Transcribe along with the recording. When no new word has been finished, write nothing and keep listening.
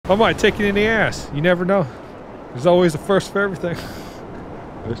I might take it in the ass. You never know. There's always a first for everything.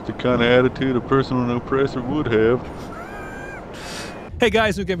 That's the kind of attitude a person on an oppressor would have. Hey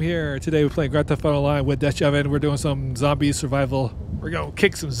guys, New Game here. Today we're playing Grand Theft Auto Online with Dutch Oven. We're doing some zombie survival. We're gonna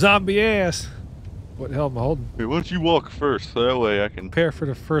kick some zombie ass. What the hell am I holding? Hey, why don't you walk first, so that way I can Prepare for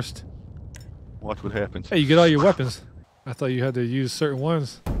the first. watch what happens. Hey, you get all your weapons. I thought you had to use certain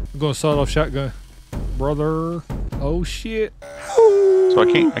ones. I'm going sawed off shotgun, brother. Oh shit. So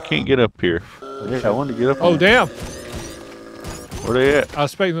I can't get up here. Yeah, I wanted to get up. Oh damn. Where they at? I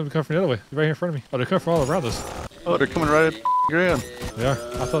was expecting them to come from the other way. They're right here in front of me. Oh, they come from all around us. Oh, they're coming right at the ground. They are.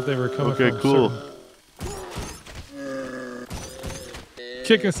 I thought they were coming Okay, from cool.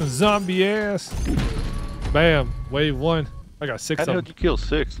 Kicking some zombie ass. Bam. Wave 1. I got 6 How of the hell them. did you kill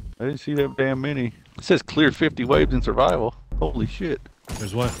 6? I didn't see that damn many. It says clear 50 waves in survival. Holy shit.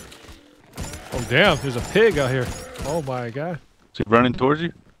 There's one. Oh damn, there's a pig out here. Oh my god. Is he running towards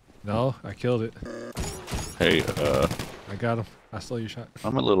you? No, I killed it. Hey, I got him. I stole your shot.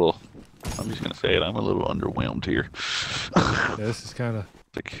 I'm just gonna say it, I'm a little underwhelmed here. Yeah, this is kind of.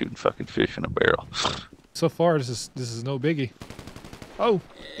 It's like shooting fucking fish in a barrel. So far, this is no biggie. Oh,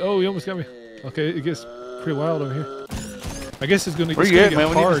 you almost got me. Okay, it gets pretty wild over here. I guess it's gonna, Where it's you gonna at, get man?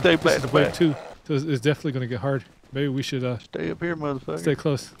 We need to hard. stay This back is to wave back. 2, so it's definitely gonna get hard. Maybe we should Stay up here, motherfucker. stay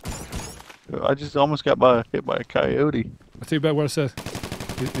close. I just almost got hit by a coyote. I'll tell you about what I said.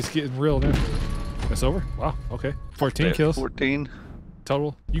 It's getting real now. That's over? Wow, okay. 14 kills 14.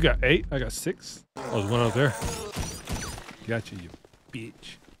 total. You got 8, I got 6. Oh, there's one out there. Got you, you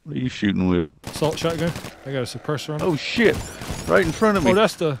bitch. What are you shooting with? Assault shotgun. I got a suppressor on it. Oh shit! Right in front of me. Oh,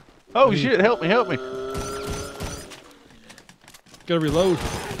 that's the... Oh shit! Help me! Help me! Gotta reload.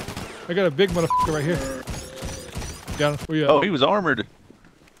 I got a big motherfucker right here. Got him. Where you at? Oh, he was armored.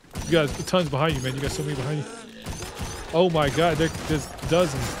 You got tons behind you, man. You got so many behind you. Oh my god, there's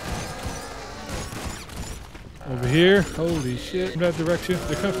dozens. Over here. Holy shit. From that direction.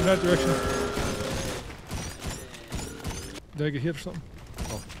 They come from that direction. Did I get hit or something?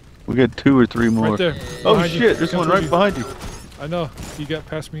 Oh. We got 2 or 3 more. Right there. Oh Behind you. shit! There's Come one towards right behind you. I know. You got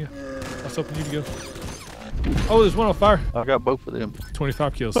past me. I was hoping you to go. Oh, there's one on fire. I got both of them.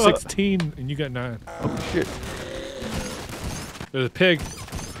 25 kills. 16 and you got 9. Oh shit! There's a pig.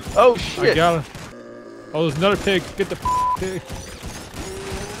 Oh I shit! got him. Oh, there's another pig. Get the pig.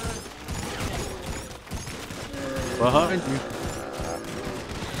 Behind you.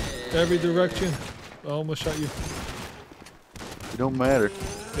 Every direction. I almost shot you. It don't matter.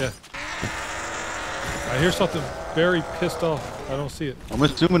 Yeah. I hear something very pissed off. I don't see it. I'm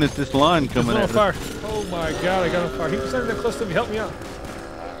assuming it's this line There's coming one on at fire. us. Oh my god, I got on fire. He was standing that close to me. Help me out.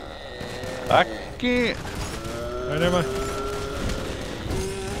 I can't. Alright, never mind.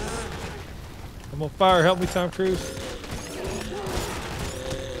 I'm on fire. Help me, Tom Cruise.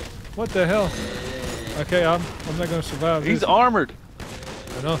 What the hell? Okay, I'm not gonna survive. He's this. armored.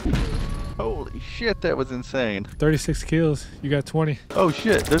 I know. Holy shit! That was insane. 36 kills. You got 20. Oh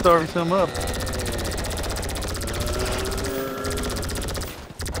shit! There's already some up.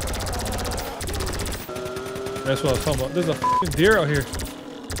 That's what I was talking about. There's a fucking deer out here.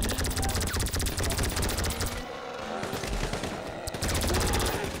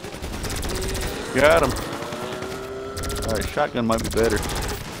 Got him. Alright, shotgun might be better.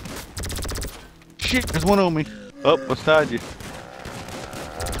 Shit, there's one on me. Up beside you.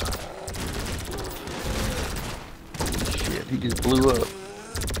 Shit, he just blew up.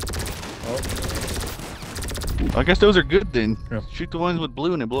 Oh. I guess those are good then. Yeah. Shoot the ones with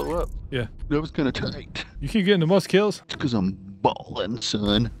blue and they blow up. Yeah. That was kinda tight. You keep getting the most kills. It's cause I'm balling,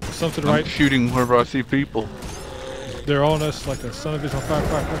 son. Some to the I'm right. shooting wherever I see people. They're on us like a son of a bitch on fire.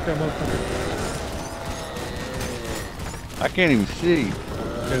 Fuck that motherfucker. I can't even see.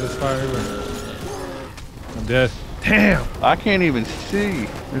 Okay, there's fire everywhere. I'm dead. Damn! I can't even see.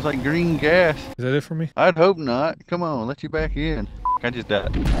 There's like green gas. Is that it for me? I'd hope not. Come on, let you back in. I just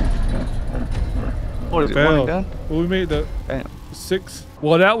died. What is it, one and Failed. done? Well, we made the Damn. 6.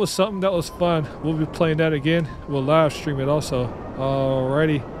 Well, that was something. That was fun. We'll be playing that again. We'll live stream it also.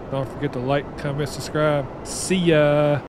 Alrighty. Don't forget to like, comment, subscribe. See ya!